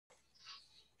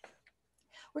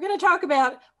We're going to talk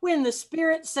about when the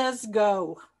Spirit says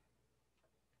go.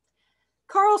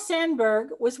 Carl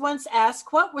Sandburg was once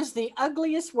asked what was the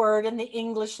ugliest word in the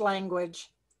English language.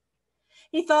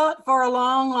 He thought for a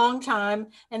long, long time,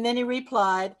 and then he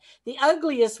replied, the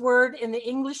ugliest word in the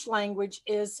English language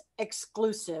is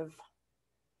exclusive.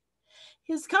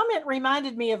 His comment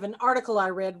reminded me of an article I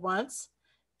read once.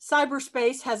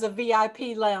 Cyberspace has a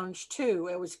VIP lounge too,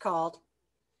 it was called.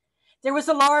 There was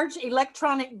a large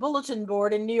electronic bulletin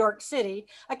board in New York City,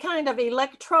 a kind of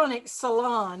electronic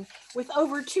salon with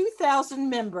over 2,000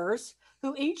 members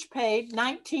who each paid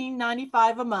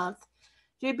 $19.95 a month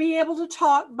to be able to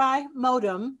talk by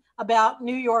modem about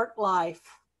New York life.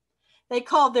 They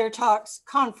called their talks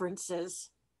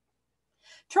conferences.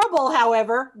 Trouble,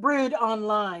 however, brewed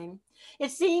online.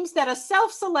 It seems that a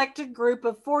self-selected group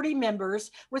of 40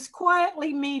 members was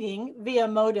quietly meeting via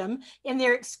modem in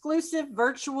their exclusive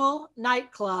virtual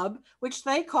nightclub, which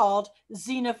they called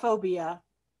Xenophobia.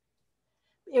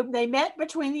 They met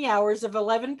between the hours of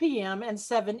 11 p.m. and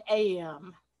 7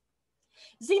 a.m.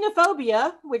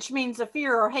 Xenophobia, which means a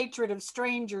fear or hatred of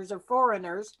strangers or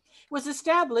foreigners, was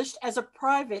established as a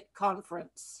private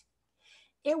conference.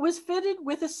 It was fitted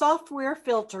with a software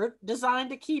filter designed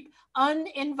to keep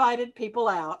uninvited people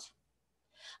out.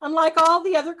 Unlike all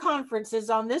the other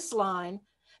conferences on this line,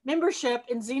 membership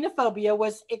in Xenophobia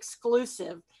was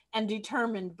exclusive and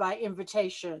determined by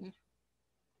invitation.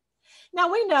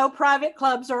 Now we know private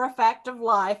clubs are a fact of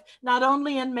life, not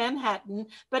only in Manhattan,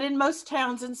 but in most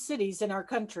towns and cities in our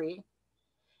country.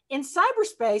 In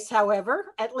cyberspace,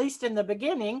 however, at least in the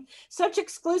beginning, such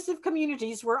exclusive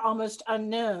communities were almost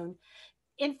unknown.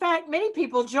 In fact, many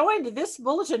people joined this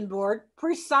bulletin board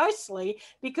precisely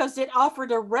because it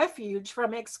offered a refuge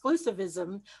from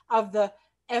exclusivism of the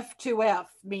F2F,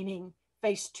 meaning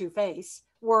face-to-face,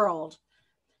 world.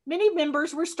 Many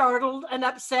members were startled and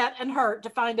upset and hurt to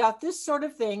find out this sort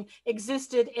of thing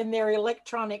existed in their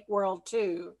electronic world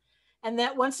too, and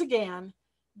that once again,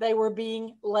 they were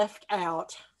being left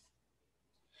out.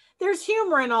 There's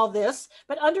humor in all this,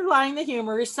 but underlying the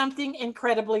humor is something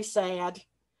incredibly sad.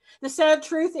 The sad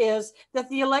truth is that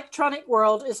the electronic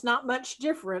world is not much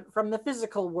different from the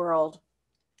physical world,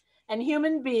 and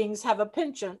human beings have a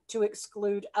penchant to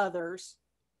exclude others.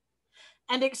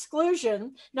 And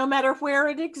exclusion, no matter where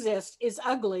it exists, is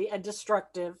ugly and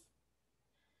destructive.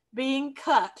 Being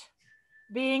cut,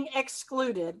 being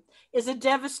excluded, is a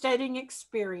devastating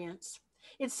experience.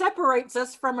 It separates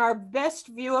us from our best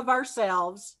view of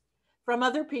ourselves, from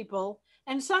other people,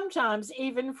 and sometimes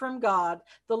even from God,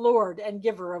 the Lord and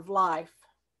giver of life.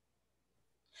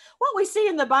 What we see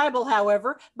in the Bible,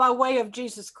 however, by way of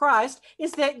Jesus Christ,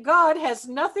 is that God has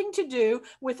nothing to do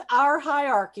with our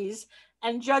hierarchies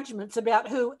and judgments about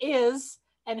who is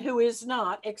and who is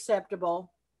not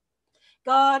acceptable.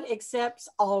 God accepts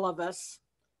all of us,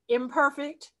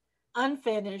 imperfect,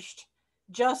 unfinished,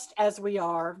 just as we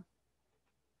are.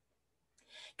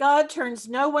 God turns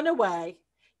no one away.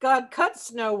 God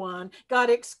cuts no one. God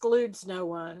excludes no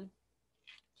one.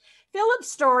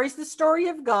 Philip's story is the story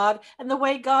of God and the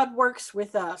way God works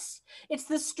with us. It's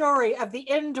the story of the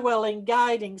indwelling,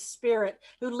 guiding Spirit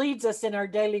who leads us in our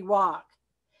daily walk.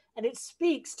 And it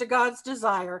speaks to God's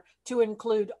desire to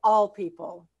include all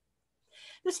people.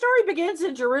 The story begins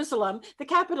in Jerusalem, the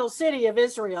capital city of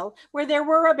Israel, where there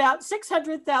were about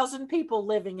 600,000 people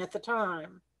living at the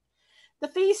time. The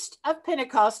Feast of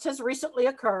Pentecost has recently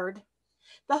occurred.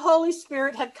 The Holy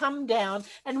Spirit had come down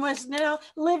and was now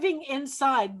living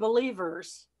inside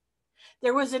believers.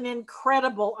 There was an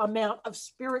incredible amount of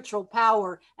spiritual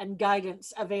power and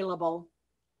guidance available.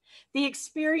 The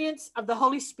experience of the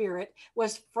Holy Spirit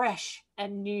was fresh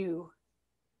and new.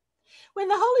 When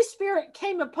the Holy Spirit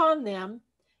came upon them,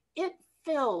 it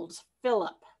filled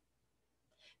Philip.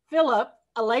 Philip,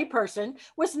 a layperson,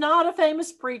 was not a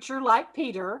famous preacher like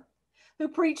Peter, who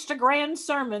preached a grand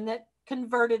sermon that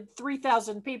converted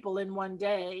 3,000 people in one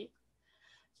day.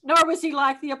 Nor was he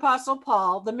like the Apostle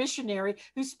Paul, the missionary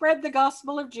who spread the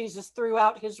gospel of Jesus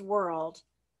throughout his world.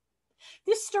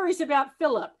 This story is about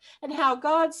Philip and how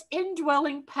God's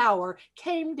indwelling power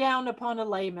came down upon a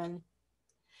layman.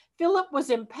 Philip was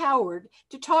empowered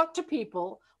to talk to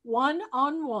people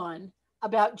one-on-one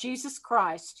about Jesus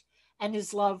Christ and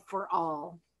his love for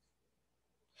all.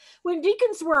 When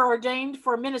deacons were ordained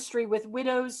for ministry with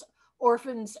widows,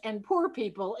 orphans, and poor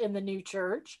people in the new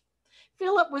church,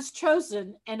 Philip was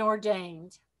chosen and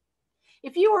ordained.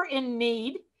 If you were in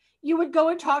need, you would go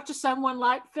and talk to someone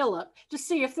like Philip to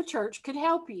see if the church could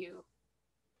help you.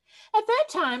 At that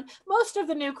time, most of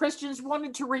the new Christians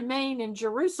wanted to remain in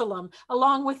Jerusalem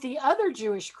along with the other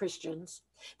Jewish Christians.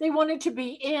 They wanted to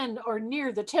be in or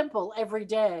near the temple every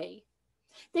day.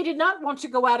 They did not want to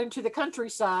go out into the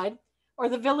countryside or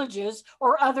the villages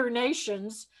or other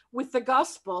nations with the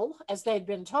gospel, as they had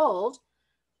been told.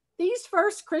 These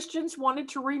first Christians wanted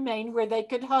to remain where they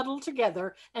could huddle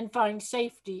together and find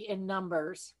safety in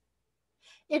numbers.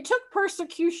 It took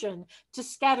persecution to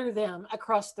scatter them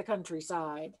across the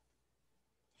countryside.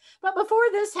 But before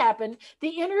this happened,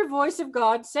 the inner voice of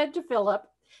God said to Philip,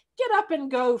 "Get up and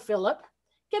go, Philip.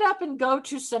 Get up and go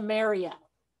to Samaria."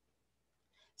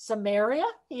 Samaria?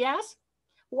 He asked.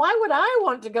 Why would I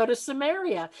want to go to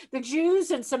Samaria? The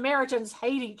Jews and Samaritans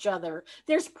hate each other.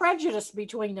 There's prejudice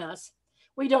between us.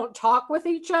 We don't talk with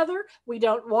each other. We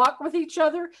don't walk with each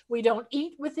other. We don't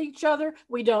eat with each other.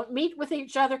 We don't meet with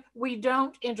each other. We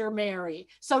don't intermarry.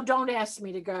 So don't ask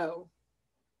me to go.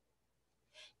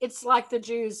 It's like the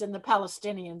Jews and the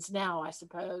Palestinians now, I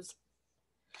suppose.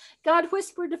 God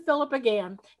whispered to Philip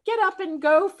again, "Get up and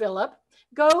go, Philip.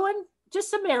 Go to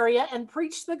Samaria and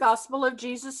preach the gospel of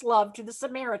Jesus' love to the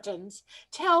Samaritans.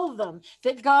 Tell them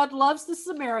that God loves the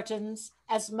Samaritans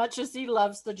as much as he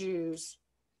loves the Jews."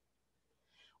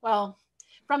 Well,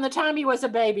 from the time he was a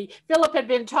baby, Philip had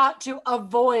been taught to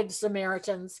avoid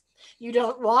Samaritans. You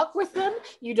don't walk with them.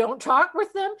 You don't talk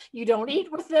with them. You don't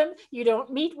eat with them. You don't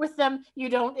meet with them. You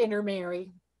don't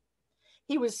intermarry.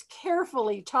 He was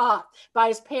carefully taught by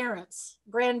his parents,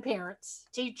 grandparents,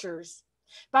 teachers,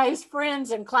 by his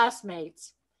friends and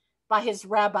classmates, by his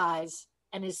rabbis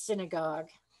and his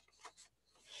synagogue.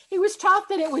 He was taught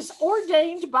that it was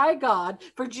ordained by God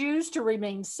for Jews to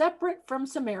remain separate from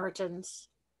Samaritans.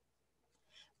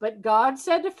 But God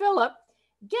said to Philip,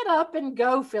 "Get up and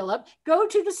go, Philip. Go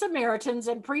to the Samaritans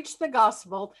and preach the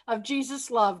gospel of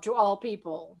Jesus' love to all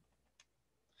people."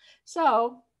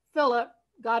 So Philip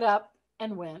got up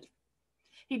and went.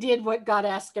 He did what God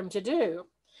asked him to do.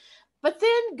 But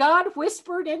then God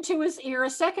whispered into his ear a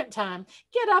second time,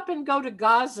 "Get up and go to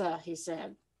Gaza," he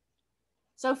said.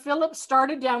 So Philip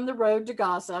started down the road to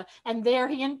Gaza, and there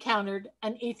he encountered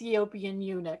an Ethiopian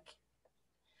eunuch.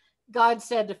 God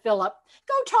said to Philip,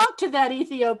 "Go talk to that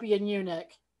Ethiopian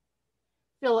eunuch."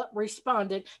 Philip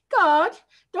responded, "God,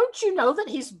 don't you know that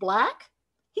he's black?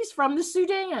 He's from the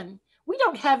Sudan. We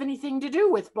don't have anything to do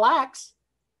with blacks.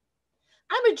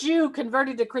 I'm a Jew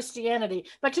converted to Christianity,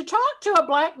 but to talk to a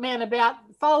black man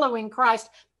about following Christ,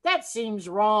 that seems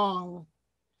wrong.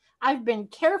 I've been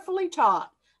carefully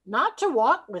taught not to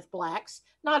walk with blacks,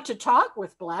 not to talk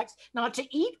with blacks, not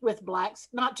to eat with blacks,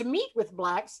 not to meet with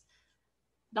blacks,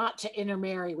 not to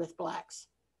intermarry with blacks.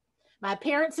 My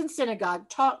parents in synagogue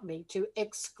taught me to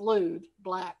exclude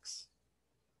blacks."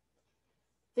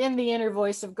 Then the inner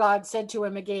voice of God said to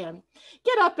him again,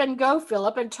 "Get up and go,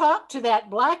 Philip, and talk to that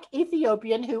black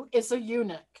Ethiopian who is a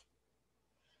eunuch."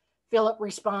 Philip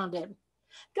responded,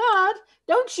 "God,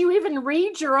 don't you even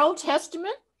read your Old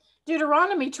Testament?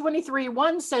 Deuteronomy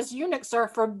 23:1 says eunuchs are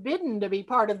forbidden to be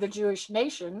part of the Jewish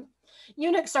nation.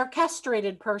 Eunuchs are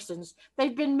castrated persons.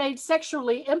 They've been made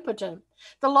sexually impotent.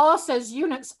 The law says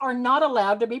eunuchs are not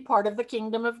allowed to be part of the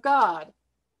kingdom of God.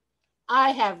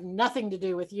 I have nothing to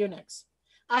do with eunuchs.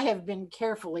 I have been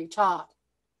carefully taught.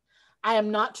 I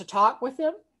am not to talk with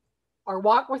them, or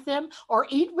walk with them, or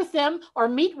eat with them, or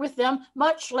meet with them,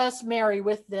 much less marry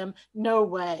with them. No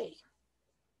way."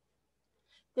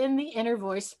 Then the inner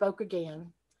voice spoke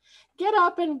again. "Get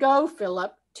up and go,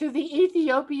 Philip, to the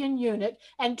Ethiopian eunuch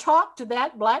and talk to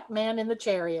that black man in the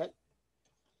chariot."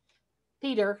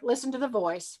 Peter listened to the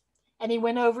voice, and he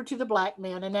went over to the black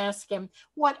man and asked him,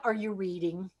 "What are you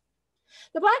reading?"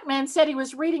 The black man said he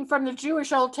was reading from the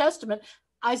Jewish Old Testament,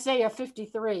 Isaiah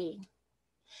 53,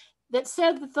 that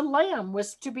said that the lamb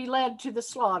was to be led to the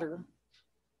slaughter.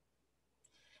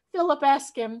 Philip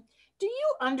asked him, "Do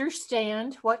you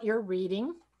understand what you're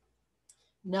reading?"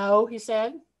 "No," he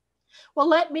said. "Well,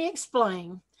 let me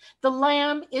explain. The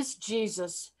lamb is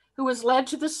Jesus, who was led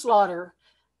to the slaughter.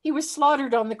 He was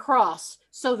slaughtered on the cross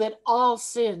so that all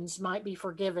sins might be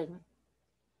forgiven.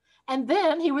 And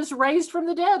then he was raised from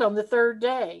the dead on the third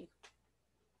day."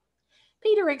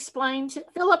 Philip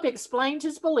explained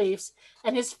his beliefs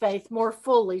and his faith more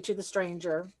fully to the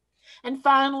stranger. And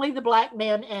finally, the black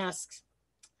man asks,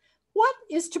 "What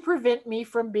is to prevent me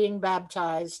from being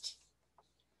baptized?"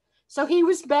 So he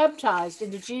was baptized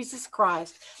into Jesus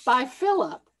Christ by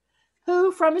Philip,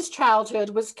 who from his childhood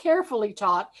was carefully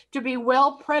taught to be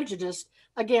well prejudiced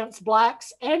against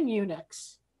blacks and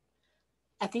eunuchs.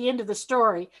 At the end of the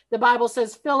story, the Bible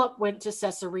says Philip went to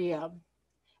Caesarea,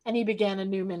 and he began a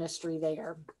new ministry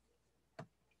there.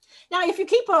 Now, if you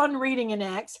keep on reading in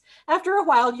Acts, after a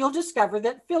while, you'll discover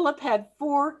that Philip had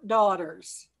 4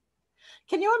 daughters.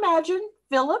 Can you imagine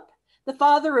Philip, the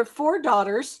father of 4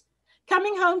 daughters,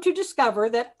 coming home to discover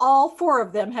that all 4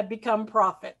 of them had become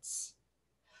prophets.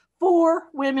 4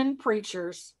 women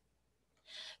preachers.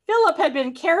 Philip had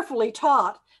been carefully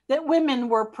taught that women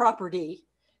were property,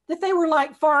 that they were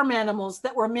like farm animals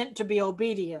that were meant to be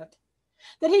obedient,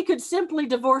 that he could simply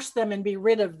divorce them and be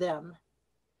rid of them,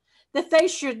 that they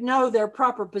should know their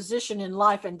proper position in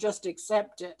life and just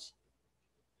accept it.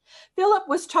 Philip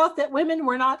was taught that women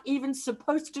were not even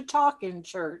supposed to talk in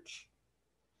church.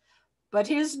 But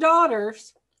his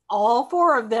daughters, all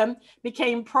 4 of them,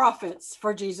 became prophets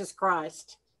for Jesus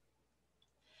Christ.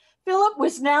 Philip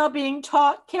was now being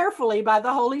taught carefully by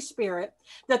the Holy Spirit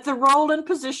that the role and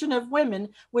position of women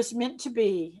was meant to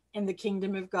be in the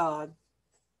kingdom of God.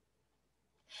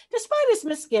 Despite his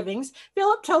misgivings,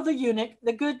 Philip told the eunuch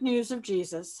the good news of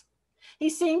Jesus. He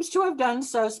seems to have done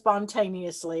so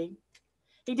spontaneously.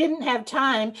 He didn't have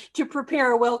time to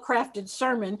prepare a well-crafted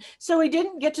sermon, so he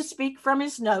didn't get to speak from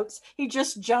his notes. He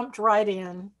just jumped right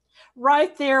in.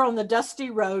 Right there on the dusty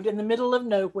road in the middle of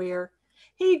nowhere,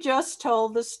 he just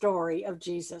told the story of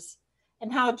Jesus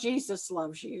and how Jesus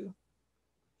loves you.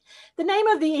 The name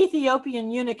of the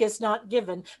Ethiopian eunuch is not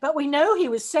given, but we know he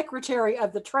was secretary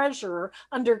of the treasurer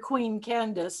under Queen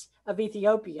Candace of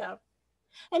Ethiopia,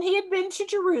 and he had been to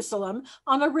Jerusalem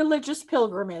on a religious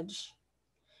pilgrimage.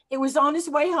 It was on his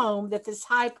way home that this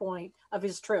high point of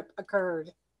his trip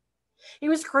occurred. He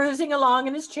was cruising along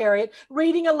in his chariot,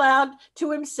 reading aloud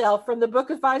to himself from the book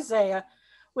of Isaiah,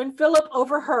 when Philip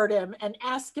overheard him and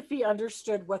asked if he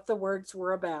understood what the words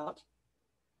were about.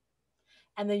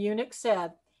 And the eunuch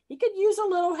said he could use a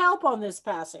little help on this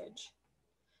passage.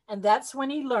 And that's when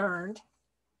he learned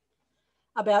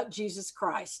about Jesus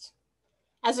Christ.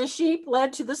 As a sheep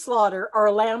led to the slaughter, or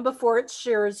a lamb before its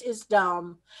shearers is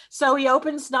dumb, so he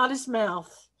opens not his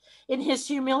mouth. In his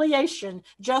humiliation,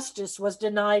 justice was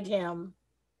denied him.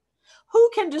 Who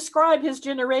can describe his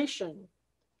generation?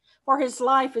 For his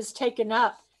life is taken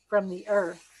up from the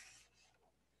earth.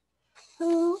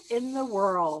 Who in the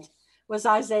world was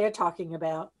Isaiah talking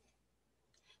about?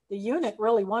 The eunuch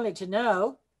really wanted to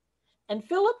know, and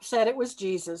Philip said it was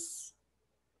Jesus.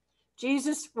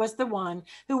 Jesus was the one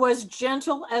who was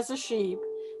gentle as a sheep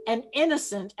and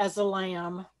innocent as a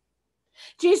lamb.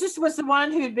 Jesus was the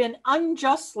one who had been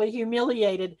unjustly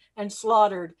humiliated and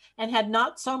slaughtered and had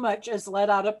not so much as let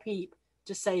out a peep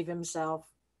to save himself.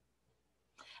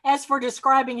 As for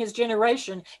describing his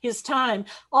generation, his time,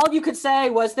 all you could say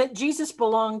was that Jesus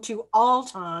belonged to all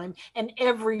time and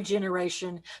every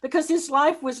generation because his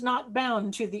life was not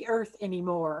bound to the earth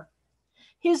anymore.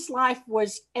 His life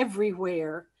was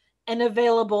everywhere and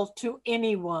available to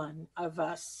any one of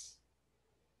us.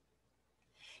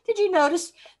 Did you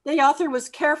notice the author was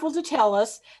careful to tell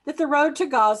us that the road to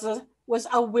Gaza was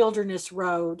a wilderness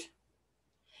road?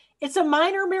 It's a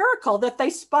minor miracle that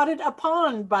they spotted a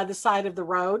pond by the side of the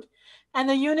road, and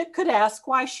the eunuch could ask,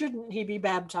 why shouldn't he be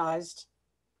baptized?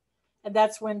 And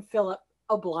that's when Philip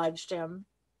obliged him.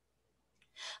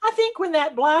 I think when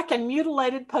that black and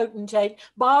mutilated potentate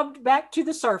bobbed back to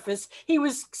the surface, he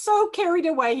was so carried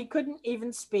away he couldn't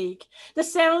even speak. The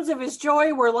sounds of his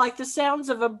joy were like the sounds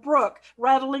of a brook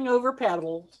rattling over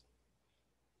pebbles.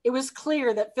 It was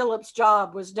clear that Philip's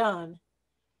job was done,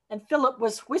 and Philip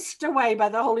was whisked away by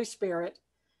the Holy Spirit.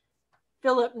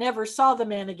 Philip never saw the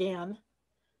man again,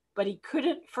 but he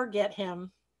couldn't forget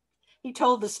him. He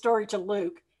told the story to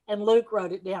Luke, and Luke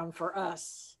wrote it down for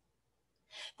us.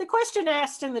 The question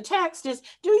asked in the text is,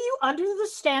 do you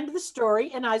understand the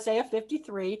story in Isaiah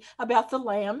 53 about the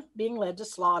lamb being led to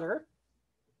slaughter?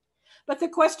 But the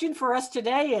question for us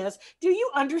today is, do you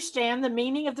understand the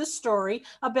meaning of the story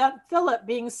about Philip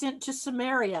being sent to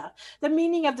Samaria? The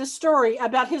meaning of the story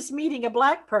about his meeting a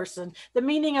black person? The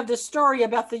meaning of the story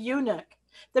about the eunuch?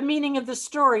 The meaning of the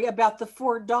story about the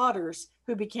 4 daughters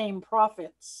who became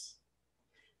prophets?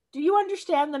 Do you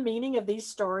understand the meaning of these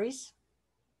stories?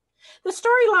 The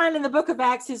storyline in the book of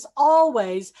Acts is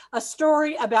always a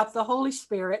story about the Holy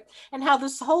Spirit and how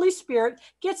this Holy Spirit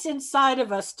gets inside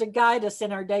of us to guide us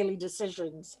in our daily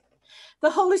decisions. The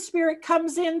Holy Spirit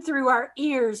comes in through our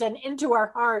ears and into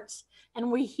our hearts,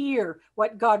 and we hear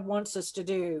what God wants us to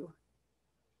do.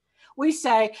 We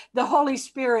say the Holy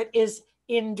Spirit is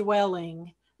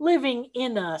indwelling, living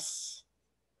in us.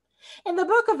 In the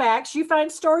book of Acts, you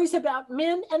find stories about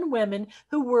men and women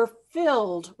who were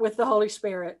filled with the Holy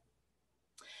Spirit.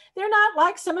 They're not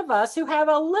like some of us who have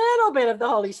a little bit of the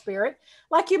Holy Spirit,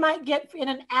 like you might get in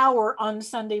an hour on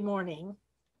Sunday morning.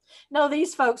 No,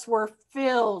 these folks were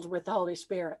filled with the Holy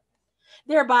Spirit.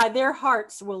 Thereby, their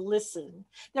hearts will listen.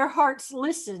 Their hearts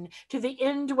listen to the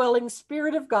indwelling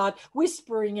Spirit of God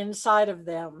whispering inside of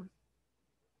them.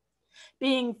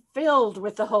 Being filled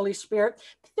with the Holy Spirit,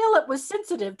 Philip was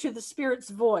sensitive to the Spirit's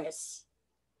voice.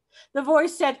 The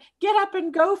voice said, "Get up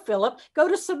and go, Philip. Go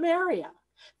to Samaria.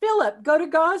 Philip, go to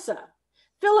Gaza.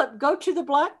 Philip, go to the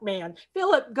black man.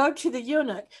 Philip, go to the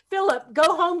eunuch. Philip,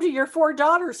 go home to your 4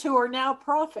 daughters who are now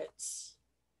prophets."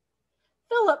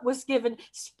 Philip was given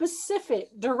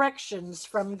specific directions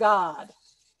from God.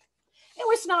 It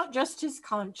was not just his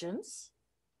conscience.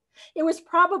 It was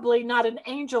probably not an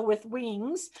angel with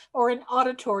wings or an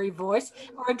auditory voice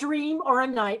or a dream or a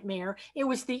nightmare. It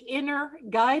was the inner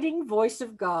guiding voice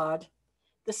of God,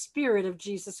 the Spirit of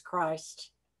Jesus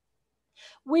Christ.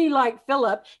 We, like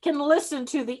Philip, can listen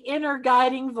to the inner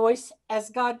guiding voice as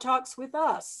God talks with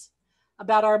us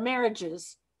about our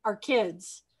marriages, our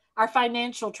kids, our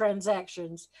financial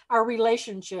transactions, our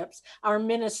relationships, our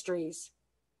ministries.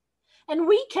 And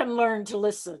we can learn to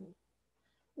listen.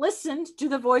 Listen to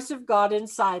the voice of God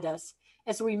inside us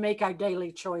as we make our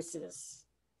daily choices.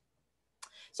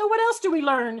 So what else do we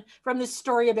learn from this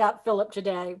story about Philip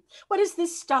today? What is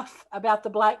this stuff about the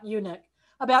black eunuch,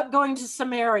 about going to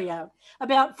Samaria,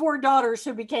 about 4 daughters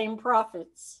who became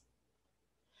prophets?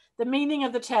 The meaning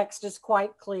of the text is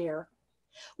quite clear.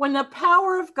 When the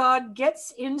power of God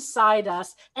gets inside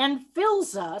us and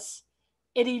fills us,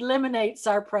 it eliminates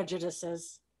our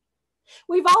prejudices.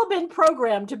 We've all been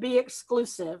programmed to be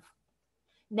exclusive,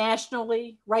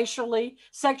 nationally, racially,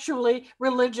 sexually,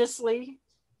 religiously.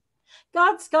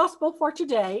 God's gospel for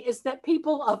today is that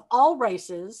people of all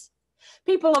races,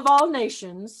 people of all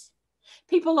nations,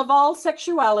 people of all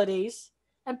sexualities,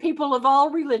 and people of all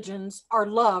religions are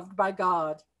loved by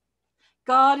God.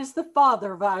 God is the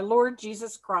Father of our Lord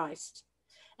Jesus Christ,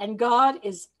 and God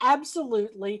is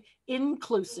absolutely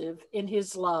inclusive in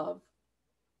his love.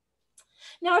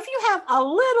 Now, if you have a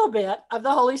little bit of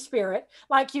the Holy Spirit,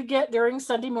 like you get during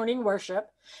Sunday morning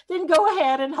worship, then go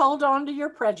ahead and hold on to your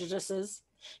prejudices.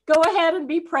 Go ahead and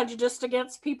be prejudiced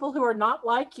against people who are not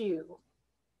like you.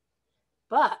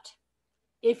 But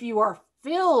if you are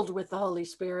filled with the Holy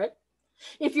Spirit,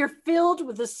 if you're filled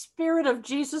with the Spirit of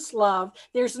Jesus' love,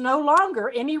 there's no longer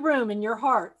any room in your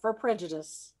heart for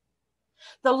prejudice.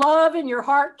 The love in your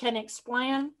heart can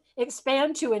expand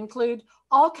to include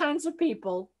all kinds of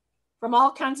people from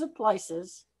all kinds of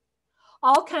places,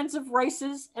 all kinds of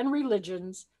races and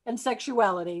religions and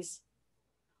sexualities,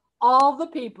 all the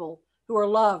people who are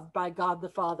loved by God the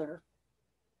Father.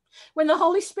 When the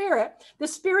Holy Spirit, the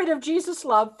Spirit of Jesus'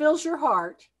 love, fills your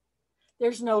heart,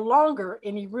 there's no longer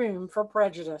any room for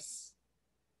prejudice.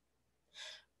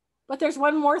 But there's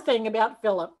one more thing about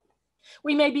Philip.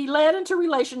 We may be led into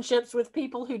relationships with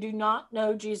people who do not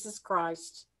know Jesus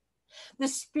Christ. The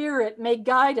Spirit may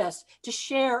guide us to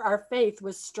share our faith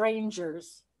with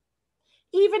strangers,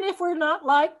 even if we're not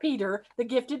like Peter, the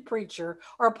gifted preacher,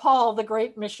 or Paul, the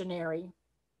great missionary.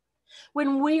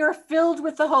 When we are filled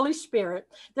with the Holy Spirit,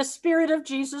 the Spirit of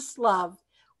Jesus' love,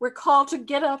 we're called to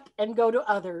get up and go to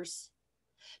others,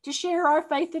 to share our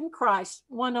faith in Christ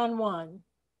one-on-one.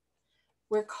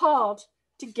 We're called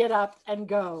to get up and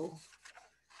go.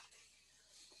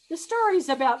 The story is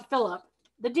about Philip,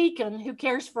 the deacon who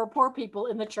cares for poor people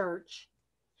in the church.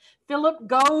 Philip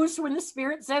goes when the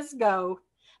Spirit says go,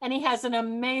 and he has an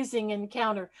amazing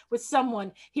encounter with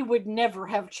someone he would never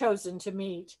have chosen to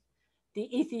meet,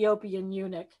 the Ethiopian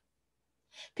eunuch.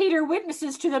 Peter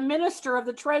witnesses to the minister of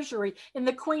the treasury in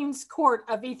the queen's court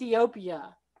of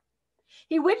Ethiopia.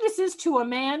 He witnesses to a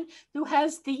man who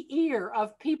has the ear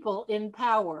of people in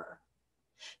power,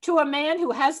 to a man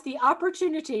who has the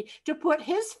opportunity to put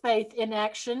his faith in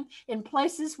action in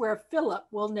places where Philip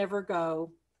will never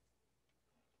go.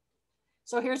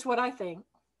 So here's what I think.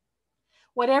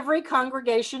 What every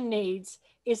congregation needs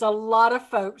is a lot of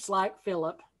folks like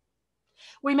Philip.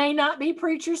 We may not be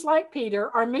preachers like Peter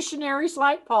or missionaries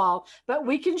like Paul, but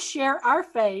we can share our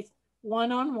faith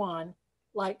one-on-one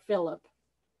like Philip.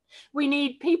 We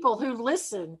need people who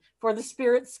listen for the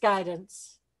Spirit's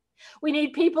guidance. We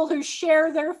need people who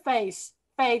share their faith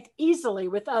easily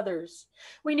with others.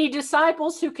 We need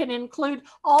disciples who can include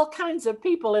all kinds of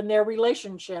people in their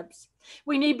relationships.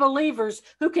 We need believers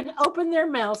who can open their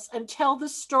mouths and tell the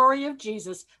story of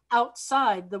Jesus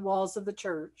outside the walls of the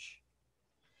church.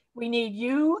 We need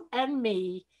you and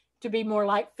me to be more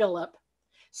like Philip,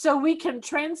 so we can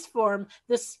transform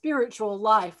the spiritual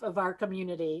life of our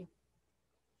community.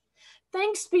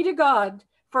 Thanks be to God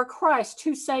for Christ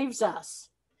who saves us,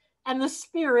 and the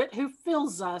Spirit who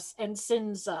fills us and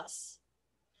sends us.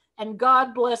 And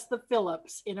God bless the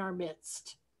Philips in our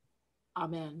midst.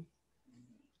 Amen.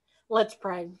 Let's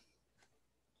pray.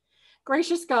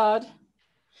 Gracious God,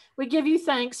 we give you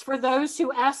thanks for those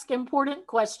who ask important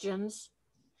questions,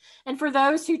 and for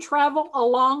those who travel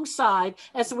alongside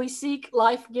as we seek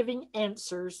life-giving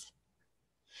answers.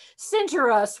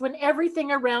 Center us when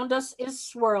everything around us is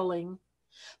swirling.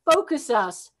 Focus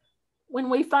us when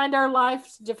we find our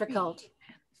lives difficult.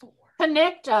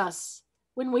 Connect us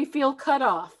when we feel cut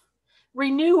off.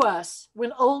 Renew us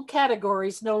when old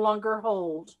categories no longer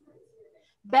hold.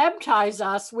 Baptize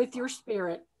us with your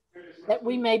Spirit that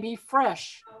we may be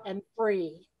fresh and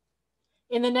free.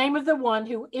 In the name of the one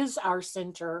who is our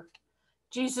center,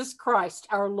 Jesus Christ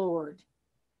our Lord.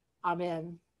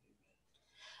 Amen.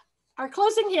 Our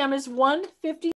closing hymn is 150.